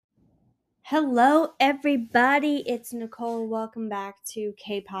Hello, everybody. It's Nicole. Welcome back to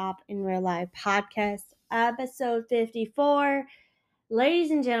K-Pop in Real Life podcast, episode 54.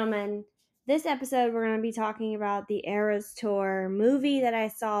 Ladies and gentlemen, this episode we're going to be talking about the Eras Tour movie that I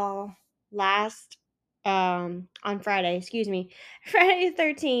saw last on Friday, Friday the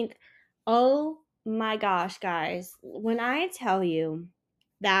 13th. Oh my gosh, guys. When I tell you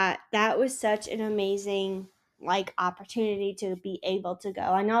that was such an amazing opportunity to be able to go.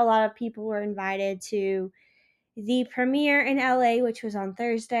 I know a lot of people were invited to the premiere in LA, which was on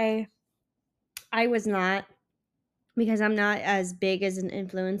Thursday. I was not because I'm not as big as an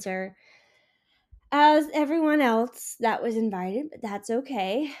influencer as everyone else that was invited, but that's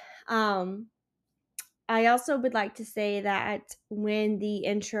okay. Um, I also would like to say that when the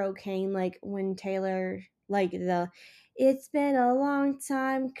intro came, like when Taylor, it's been a long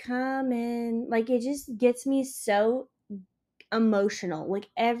time coming, like it just gets me so emotional. Like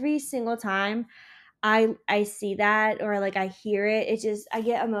every single time I see that or like I hear it, it just I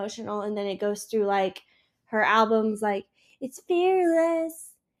get emotional and then it goes through like her albums like it's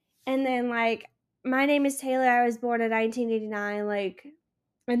fearless and then like my name is Taylor, I was born in 1989, like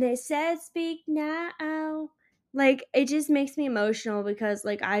and they said speak now. Like it just makes me emotional because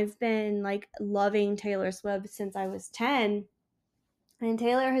like I've been like loving Taylor Swift since I was 10, and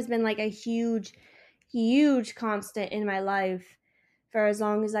Taylor has been like a huge constant in my life for as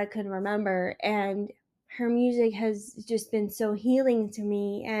long as I could remember. And her music has just been so healing to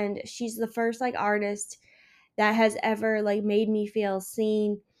me. And she's the first like artist that has ever like made me feel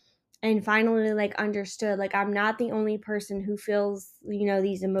seen and finally like understood. Like I'm not the only person who feels,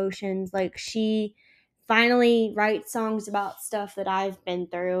 these emotions. Like she finally writes songs about stuff that I've been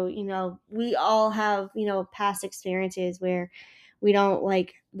through. We all have, past experiences where we don't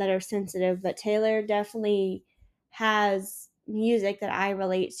like that are sensitive, but Taylor definitely has music that I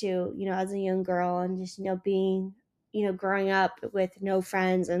relate to, as a young girl and just, being, growing up with no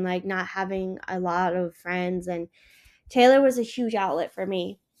friends and like not having a lot of friends. And Taylor was a huge outlet for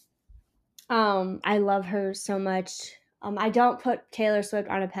me. I love her so much. I don't put Taylor Swift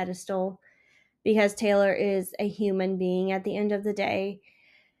on a pedestal because Taylor is a human being at the end of the day.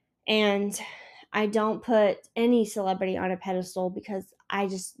 And I don't put any celebrity on a pedestal because I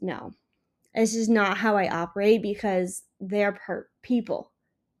just know. It's just not how I operate because they're people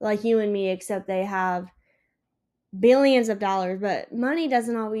like you and me, except they have billions of dollars. But money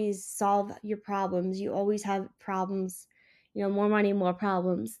doesn't always solve your problems. You always have problems, more money, more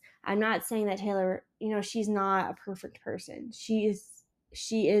problems. I'm not saying that Taylor, she's not a perfect person. She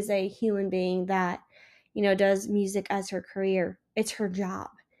is a human being that, does music as her career. It's her job.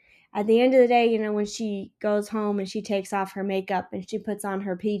 At the end of the day, when she goes home and she takes off her makeup and she puts on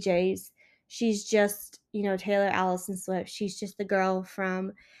her PJs, she's just, Taylor Allison Swift. She's just the girl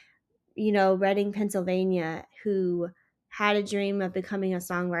from, Reading, Pennsylvania, who had a dream of becoming a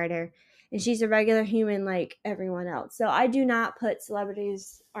songwriter. And she's a regular human like everyone else. So I do not put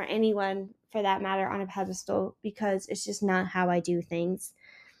celebrities or anyone for that matter on a pedestal because it's just not how I do things.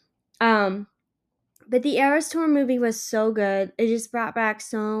 But the Eras Tour movie was so good. It just brought back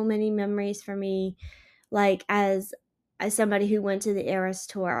so many memories for me. Like as somebody who went to the Eras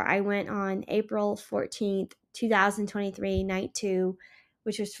Tour, I went on April 14th, 2023, night 2,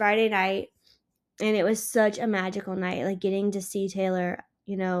 which was Friday night, and it was such a magical night. Like getting to see Taylor,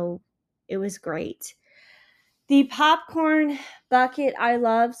 it was great. The popcorn bucket I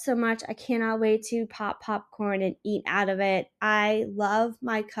love so much. I cannot wait to pop popcorn and eat out of it. I love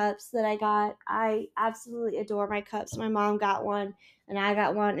my cups that I got. I absolutely adore my cups. My mom got one and I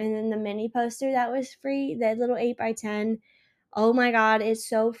got one. And then the mini poster that was free, that little 8x10. Oh my God, it's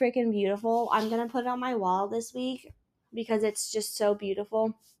so freaking beautiful. I'm going to put it on my wall this week because it's just so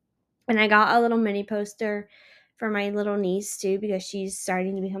beautiful. And I got a little mini poster for my little niece too because she's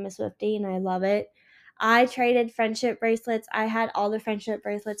starting to become a Swiftie and I love it. I traded friendship bracelets. I had all the friendship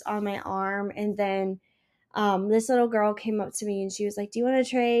bracelets on my arm, and then this little girl came up to me and she was like, "Do you want to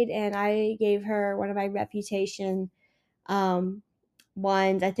trade?" And I gave her one of my Reputation um,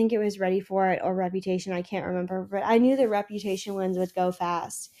 ones. I think it was Ready for It or Reputation. I can't remember, but I knew the Reputation ones would go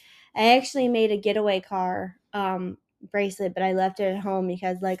fast. I actually made a getaway car bracelet, but I left it at home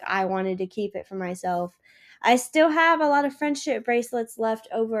because like I wanted to keep it for myself. I still have a lot of friendship bracelets left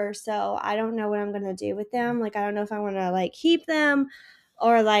over, so I don't know what I'm going to do with them. Like I don't know if I want to like keep them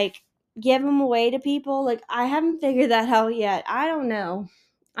or like give them away to people. Like I haven't figured that out yet. I don't know.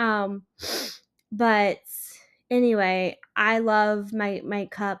 Um but anyway, I love my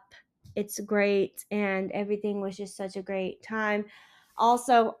cup. It's great and everything was just such a great time.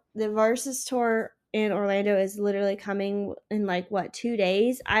 Also, the Versus tour in Orlando is literally coming in 2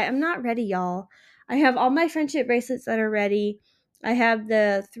 days. I'm not ready, y'all. I have all my friendship bracelets that are ready. I have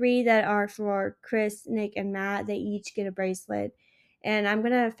the 3 that are for Chris, Nick, and Matt. They each get a bracelet. And I'm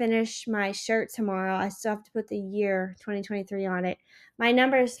going to finish my shirt tomorrow. I still have to put the year 2023 on it. My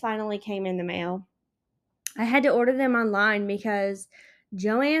numbers finally came in the mail. I had to order them online because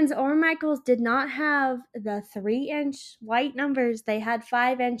Joann's or Michael's did not have the 3-inch white numbers. They had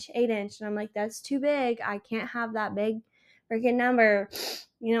 5-inch, 8-inch. And I'm like, that's too big. I can't have that big freaking number,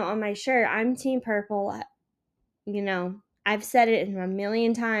 on my shirt. I'm Team Purple. I've said it a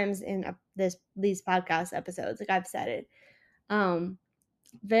million times in these podcast episodes. I've said it.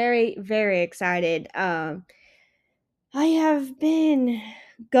 Very, very excited. I have been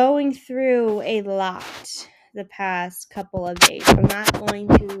going through a lot the past couple of days. I'm not going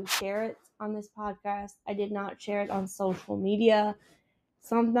to share it on this podcast. I did not share it on social media.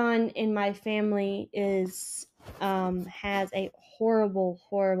 Someone in my family has a horrible,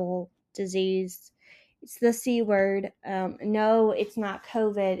 horrible disease. It's the C word. No, it's not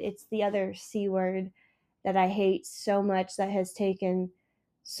COVID. It's the other C word that I hate so much that has taken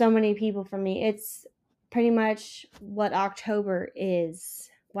so many people from me. It's pretty much what October is.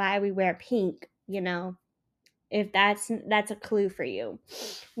 Why we wear pink, if that's a clue for you.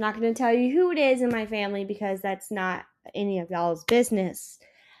 I'm not going to tell you who it is in my family because that's not any of y'all's business.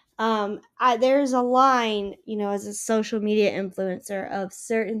 There's a line, as a social media influencer of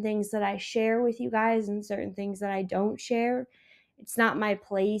certain things that I share with you guys and certain things that I don't share. It's not my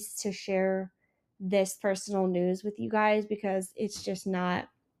place to share this personal news with you guys because it's just not.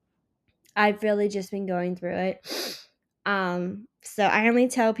 I've really just been going through it. So I only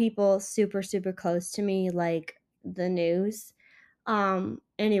tell people super, super close to me, the news.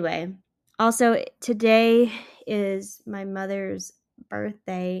 Anyway, also today is my mother's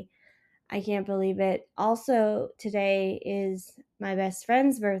birthday. I can't believe it. Also, today is my best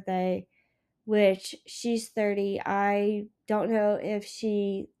friend's birthday, which she's 30. I don't know if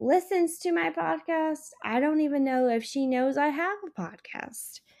she listens to my podcast. I don't even know if she knows I have a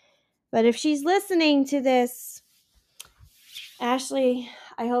podcast. But if she's listening to this, Ashley,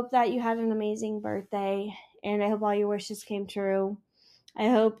 I hope that you had an amazing birthday, and I hope all your wishes came true. I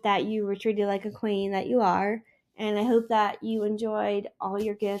hope that you were treated like a queen that you are, and I hope that you enjoyed all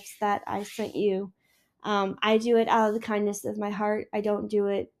your gifts that I sent you. I do it out of the kindness of my heart. I don't do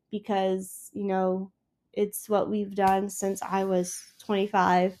it because, it's what we've done since I was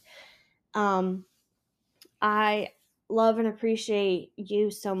 25. I love and appreciate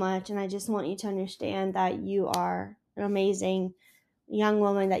you so much, and I just want you to understand that you are an amazing young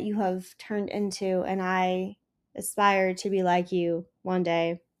woman that you have turned into, and I aspire to be like you one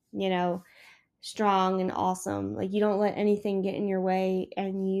day, strong and awesome. You don't let anything get in your way,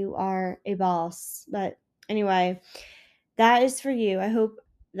 and you are a boss. But anyway, that is for you. I hope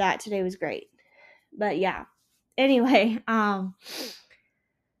that today was great. But yeah, anyway,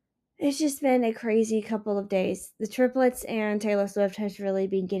 it's just been a crazy couple of days. The triplets and Taylor Swift has really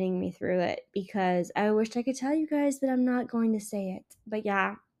been getting me through it because I wished I could tell you guys, but I'm not going to say it. But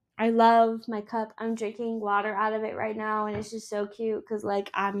yeah, I love my cup. I'm drinking water out of it right now, and it's just so cute because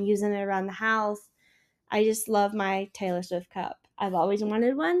I'm using it around the house. I just love my Taylor Swift cup. I've always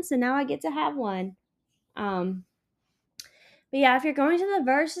wanted one, so now I get to have one. But yeah, if you're going to the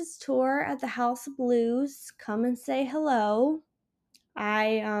Versus tour at the House of Blues, come and say hello.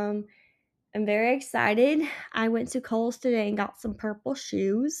 I'm very excited. I went to Kohl's today and got some purple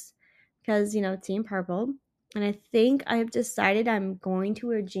shoes because, Team Purple. And I think I've decided I'm going to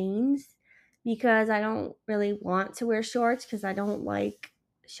wear jeans because I don't really want to wear shorts because I don't like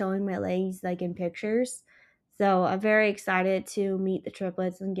showing my legs in pictures. So I'm very excited to meet the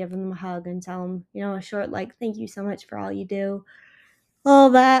triplets and give them a hug and tell them, a short thank you so much for all you do. All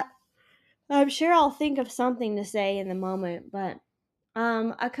that. I'm sure I'll think of something to say in the moment, but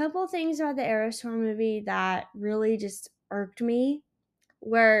a couple things about the Eras Tour movie that really just irked me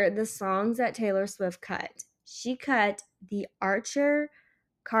were the songs that Taylor Swift cut. She cut The Archer,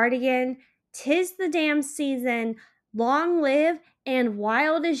 Cardigan, 'Tis the Damn Season, Long Live, and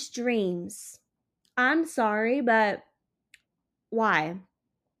Wildest Dreams. I'm sorry, but why?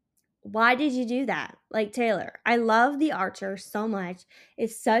 Why did you do that? Taylor, I love The Archer so much.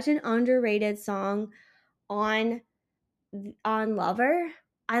 It's such an underrated song on Lover.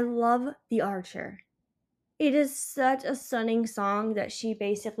 I love The Archer. It is such a stunning song that she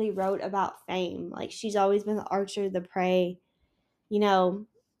basically wrote about fame. She's always been the archer, the prey.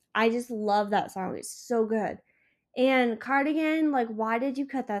 I just love that song. It's so good. And Cardigan, why did you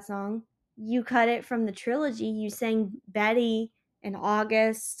cut that song? You cut it from the trilogy. You sang Betty and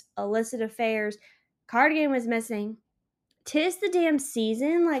August, Illicit Affairs. Cardigan was missing. 'Tis the Damn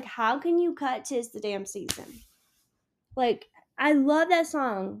Season. Like, how can you cut 'Tis the Damn Season? Like, I love that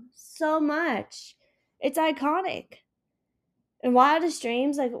song so much. It's iconic. And Wildest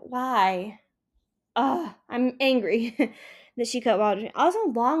Dreams, like, why? I'm angry that she cut Wildest Dreams. Also,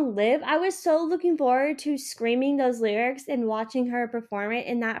 Long Live. I was so looking forward to screaming those lyrics and watching her perform it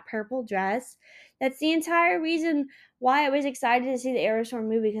in that purple dress. That's the entire reason why I was excited to see the Aerosmith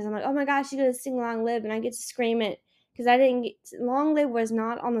movie, because I'm like, oh my gosh, she's gonna sing Long Live and I get to scream it, because I didn't get Long Live was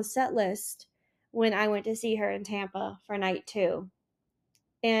not on the set list when I went to see her in Tampa for night 2.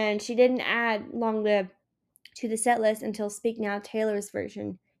 And she didn't add Long Live to the set list until Speak Now Taylor's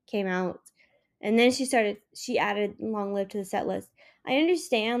version came out. And then she added Long Live to the set list. I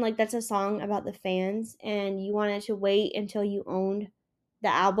understand, like, that's a song about the fans and you wanted to wait until you owned the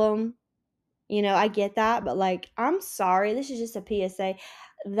album. You know, I get that, but like, I'm sorry, this is just a PSA.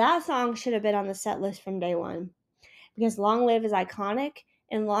 That song should have been on the set list from day one, because Long Live is iconic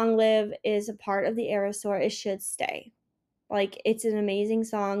and Long Live is a part of the Eras Tour. It should stay. Like, it's an amazing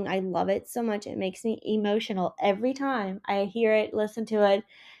song. I love it so much. It makes me emotional every time I hear it, listen to it,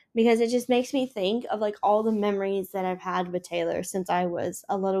 because it just makes me think of like all the memories that I've had with Taylor since I was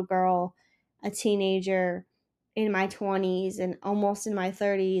a little girl, a teenager, in my 20s and almost in my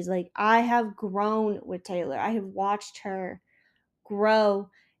 30s. Like, I have grown with Taylor. I have watched her grow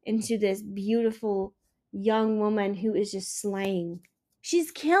into this beautiful young woman who is just slaying. She's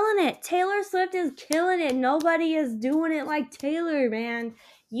killing it. Taylor Swift is killing it. Nobody is doing it like Taylor, man.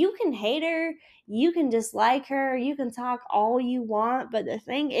 You can hate her, you can dislike her, you can talk all you want, but the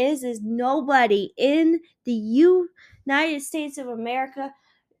thing is nobody in the United States of America,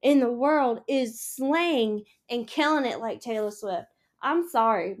 in the world, is slaying and killing it like Taylor Swift. I'm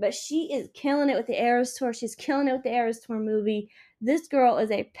sorry, but she is killing it with the Eras Tour. She's killing it with the Eras Tour movie. This girl is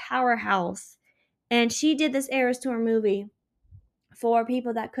a powerhouse. And she did this Eras Tour movie for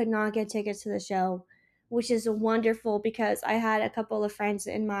people that could not get tickets to the show, which is wonderful, because I had a couple of friends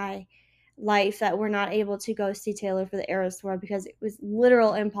in my life that were not able to go see Taylor for the Eras Tour because it was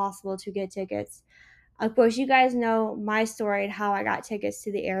literal impossible to get tickets. Of course, you guys know my story and how I got tickets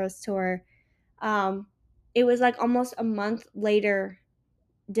to the Eras Tour. It was like almost a month later,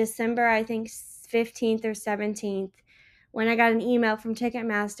 December, I think 15th or 17th, when I got an email from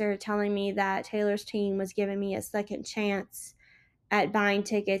Ticketmaster telling me that Taylor's team was giving me a second chance at buying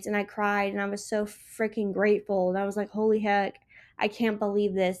tickets, and I cried, and I was so freaking grateful. And I was like, holy heck, I can't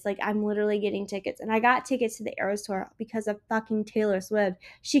believe this. Like, I'm literally getting tickets. And I got tickets to the Eras Tour because of fucking Taylor Swift.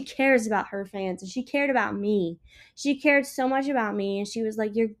 She cares about her fans, and she cared about me. She cared so much about me, and she was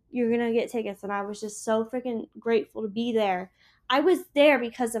like, you're gonna get tickets. And I was just so freaking grateful to be there. I was there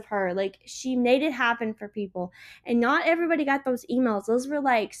because of her. Like, she made it happen for people. And not everybody got those emails. Those were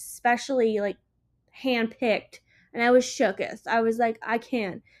like specially like handpicked. And I was shooketh. I was like, I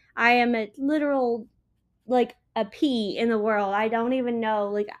can't. I am a literal, like, a pea in the world. I don't even know.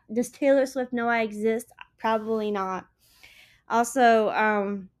 Like, does Taylor Swift know I exist? Probably not.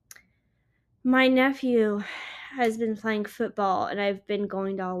 Also, my nephew has been playing football, and I've been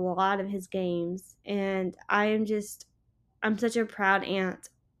going to a lot of his games. And I'm such a proud aunt.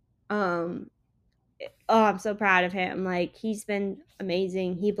 Oh, I'm so proud of him. Like, he's been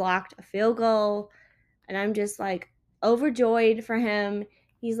amazing. He blocked a field goal, and I'm just like overjoyed for him.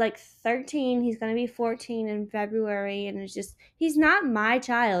 He's like 13. He's going to be 14 in February. And it's just, he's not my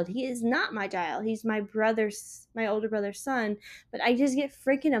child. He is not my child. He's my older brother's son. But I just get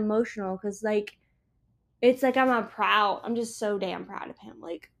freaking emotional because, like, it's like I'm just so damn proud of him.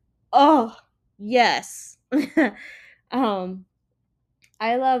 Like, oh, yes. I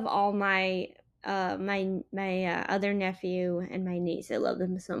love all my other nephew and my niece. I love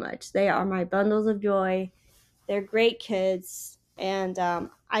them so much. They are my bundles of joy. They're great kids, and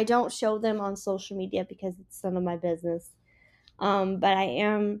I don't show them on social media because it's none of my business. But I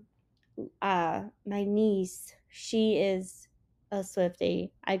am, my niece, she is a Swiftie.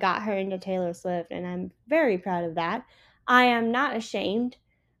 I got her into Taylor Swift, and I'm very proud of that. I am not ashamed.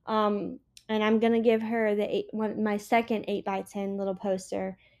 And I'm going to give her my second 8x10 little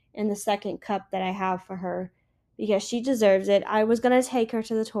poster and the second cup that I have for her, because she deserves it. I was going to take her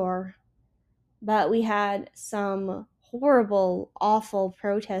to the tour, but we had some horrible, awful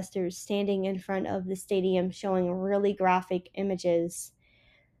protesters standing in front of the stadium showing really graphic images.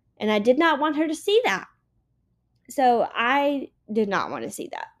 And I did not want her to see that. So I did not want to see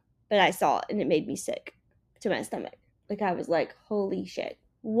that. But I saw it, and it made me sick to my stomach. Like, I was like, holy shit,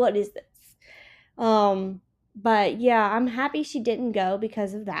 what is this? But yeah, I'm happy she didn't go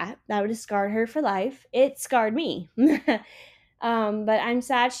because of that. That would have scarred her for life. It scarred me. But I'm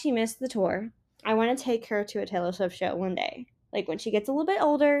sad she missed the tour. I want to take her to a Taylor Swift show one day. Like when she gets a little bit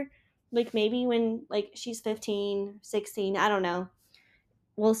older, like maybe when like she's 15, 16, I don't know.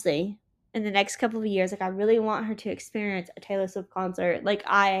 We'll see. In the next couple of years, like I really want her to experience a Taylor Swift concert like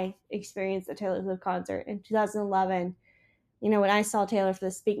I experienced a Taylor Swift concert in 2011. When I saw Taylor for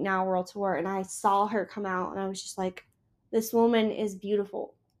the Speak Now World Tour and I saw her come out and I was just like, this woman is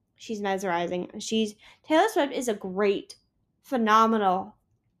beautiful. She's mesmerizing. Taylor Swift is a great, phenomenal,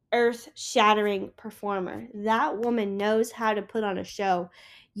 earth-shattering performer. That woman knows how to put on a show.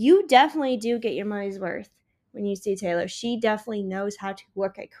 You definitely do get your money's worth when you see Taylor. She definitely knows how to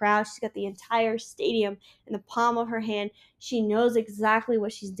work a crowd. She's got the entire stadium in the palm of her hand. She knows exactly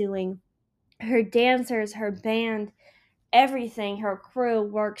what she's doing. Her dancers, her band, everything, her crew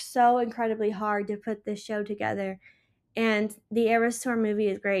works so incredibly hard to put this show together. And the Eras Tour movie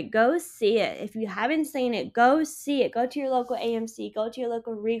is great. Go see it. If you haven't seen it, go see it. Go to your local AMC. Go to your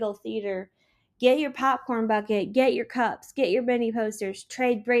local Regal Theater. Get your popcorn bucket. Get your cups. Get your mini posters.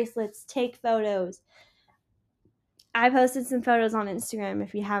 Trade bracelets. Take photos. I posted some photos on Instagram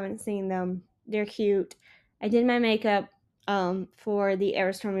if you haven't seen them. They're cute. I did my makeup for the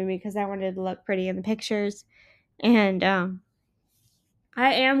Eras Tour movie because I wanted to look pretty in the pictures. And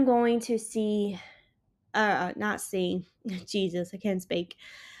I am going to see not see Jesus, I can't speak.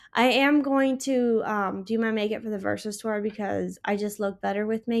 I am going to do my makeup for the Versus tour because I just look better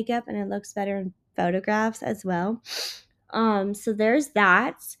with makeup and it looks better in photographs as well. So there's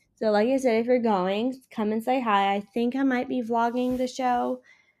that. So like I said, if you're going, come and say hi. I think I might be vlogging the show.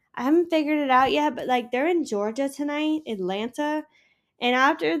 I haven't figured it out yet, but like they're in Georgia tonight, Atlanta. And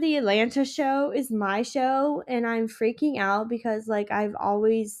after the Atlanta show is my show, and I'm freaking out because like I've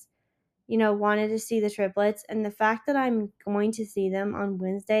always wanted to see the triplets, and the fact that I'm going to see them on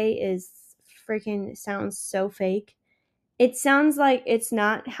Wednesday is freaking sounds so fake. It sounds like it's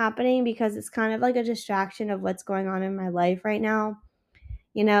not happening because it's kind of like a distraction of what's going on in my life right now,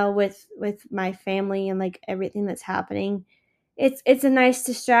 with my family and like everything that's happening. It's a nice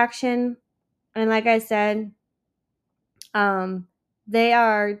distraction, and like I said, they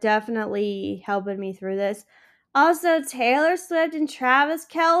are definitely helping me through this. Also, Taylor Swift and Travis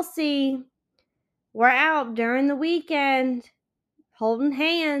Kelce were out during the weekend holding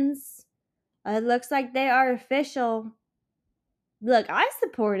hands. It looks like they are official. Look, I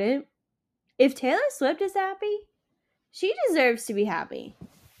support it. If Taylor Swift is happy, she deserves to be happy.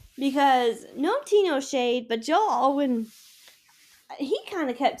 Because no Tino shade, but Joel Alwyn, he kind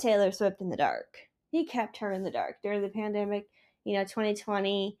of kept Taylor Swift in the dark. He kept her in the dark during the pandemic,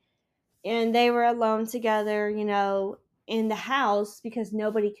 2020. And they were alone together, in the house because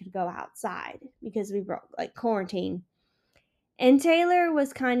nobody could go outside because we broke like quarantine. And Taylor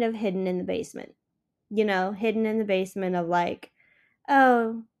was kind of hidden in the basement, hidden in the basement of like,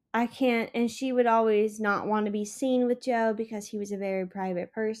 oh, I can't. And she would always not want to be seen with Joe because he was a very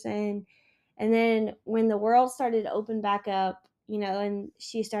private person. And then when the world started to open back up, and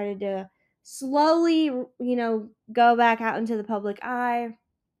she started to slowly, go back out into the public eye,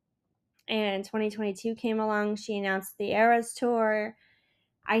 and 2022 came along, she announced the Eras Tour.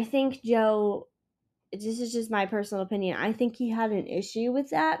 I think Joe, this is just my personal opinion, I think he had an issue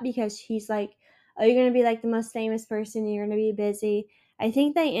with that because he's like, oh, you're going to be like the most famous person, you're going to be busy. I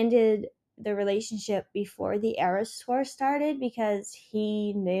think they ended the relationship before the Eras Tour started because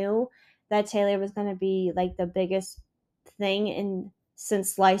he knew that Taylor was going to be like the biggest thing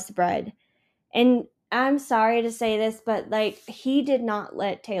since sliced bread. And I'm sorry to say this, but like he did not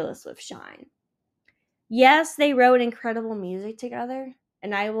let Taylor Swift shine. Yes, they wrote incredible music together,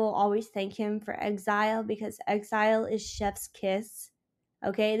 and I will always thank him for Exile because Exile is chef's kiss.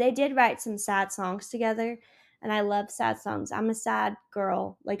 Okay, they did write some sad songs together, and I love sad songs. I'm a sad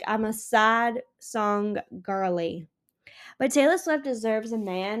girl. Like, I'm a sad song girly. But Taylor Swift deserves a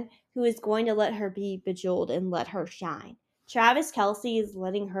man who is going to let her be bejeweled and let her shine. Travis Kelce is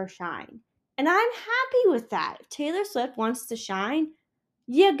letting her shine. And I'm happy with that. If Taylor Swift wants to shine,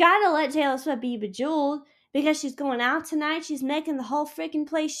 you gotta let Taylor Swift be bejeweled because she's going out tonight. She's making the whole freaking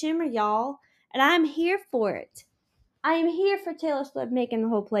place shimmer, y'all. And I'm here for it. I am here for Taylor Swift making the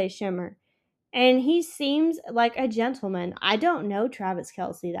whole place shimmer. And he seems like a gentleman. I don't know Travis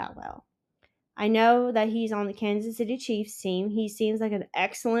Kelce that well. I know that he's on the Kansas City Chiefs team. He seems like an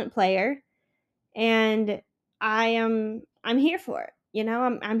excellent player. And I'm here for it.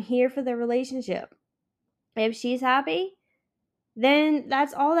 I'm here for the relationship. If she's happy, then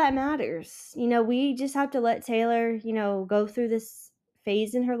that's all that matters. We just have to let Taylor, go through this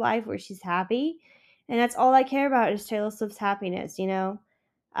phase in her life where she's happy. And that's all I care about is Taylor Swift's happiness,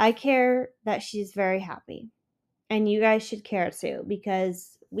 I care that she's very happy. and you guys should care too,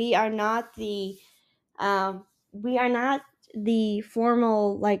 because we are not the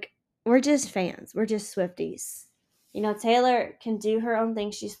formal, like, we're just fans. We're just Swifties. Taylor can do her own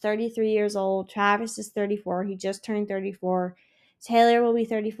thing. She's 33 years old. Travis is 34. He just turned 34. Taylor will be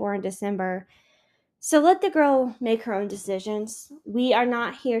 34 in December. So let the girl make her own decisions. We are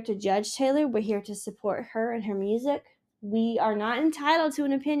not here to judge Taylor. We're here to support her and her music. We are not entitled to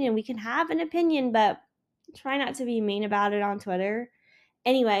an opinion. We can have an opinion, but try not to be mean about it on Twitter.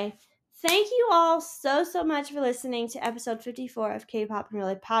 Anyway, thank you all so much for listening to episode 54 of K-Pop and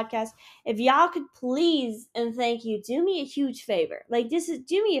Really Podcast. If y'all could please, and thank you, do me a huge favor.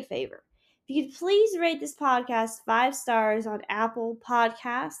 Do me a favor. If you could please rate this podcast 5 stars on Apple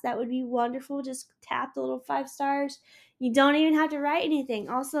Podcasts, that would be wonderful. Just tap the little 5 stars. You don't even have to write anything.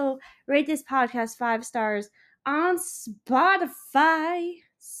 Also, rate this podcast 5 stars on Spotify.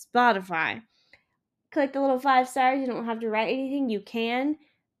 Click the little 5 stars. You don't have to write anything. You can,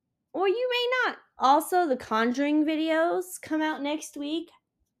 or you may not. Also, the Conjuring videos come out next week.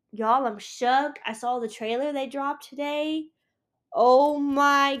 Y'all, I'm shook. I saw the trailer they dropped today. Oh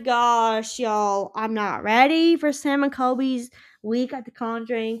my gosh, y'all. I'm not ready for Sam and Kobe's week at the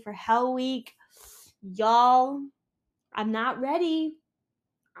Conjuring, for Hell Week. Y'all, I'm not ready.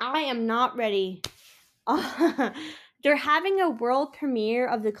 I am not ready. They're having a world premiere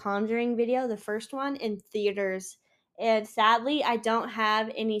of the Conjuring video, the first one, in theaters. And sadly, I don't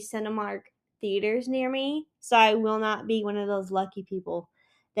have any Cinemark theaters near me, so I will not be one of those lucky people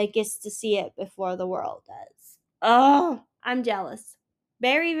that gets to see it before the world does. Oh, I'm jealous.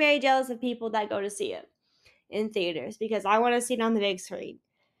 Very, very jealous of people that go to see it in theaters, because I want to see it on the big screen.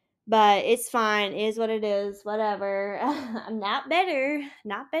 But it's fine. It is what it is. Whatever. I'm not better.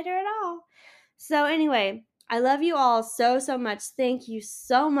 Not better at all. So anyway, I love you all so much. Thank you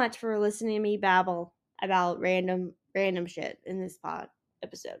so much for listening to me babble about random shit in this pod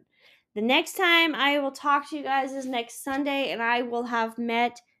episode. The next time I will talk to you guys is next Sunday, and I will have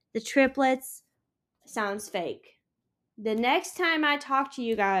met the triplets. Sounds fake. The next time I talk to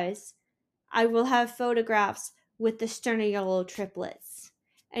you guys, I will have photographs with the Sternagolo triplets,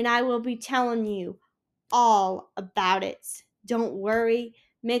 and I will be telling you all about it. Don't worry.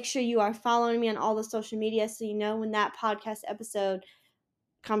 Make sure you are following me on all the social media so you know when that podcast episode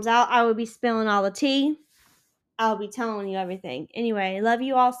comes out. I will be spilling all the tea. I'll be telling you everything. Anyway, love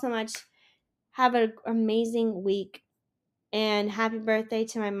you all so much. Have an amazing week. And happy birthday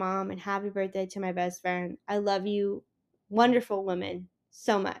to my mom, and happy birthday to my best friend. I love you, wonderful women,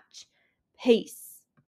 so much. Peace.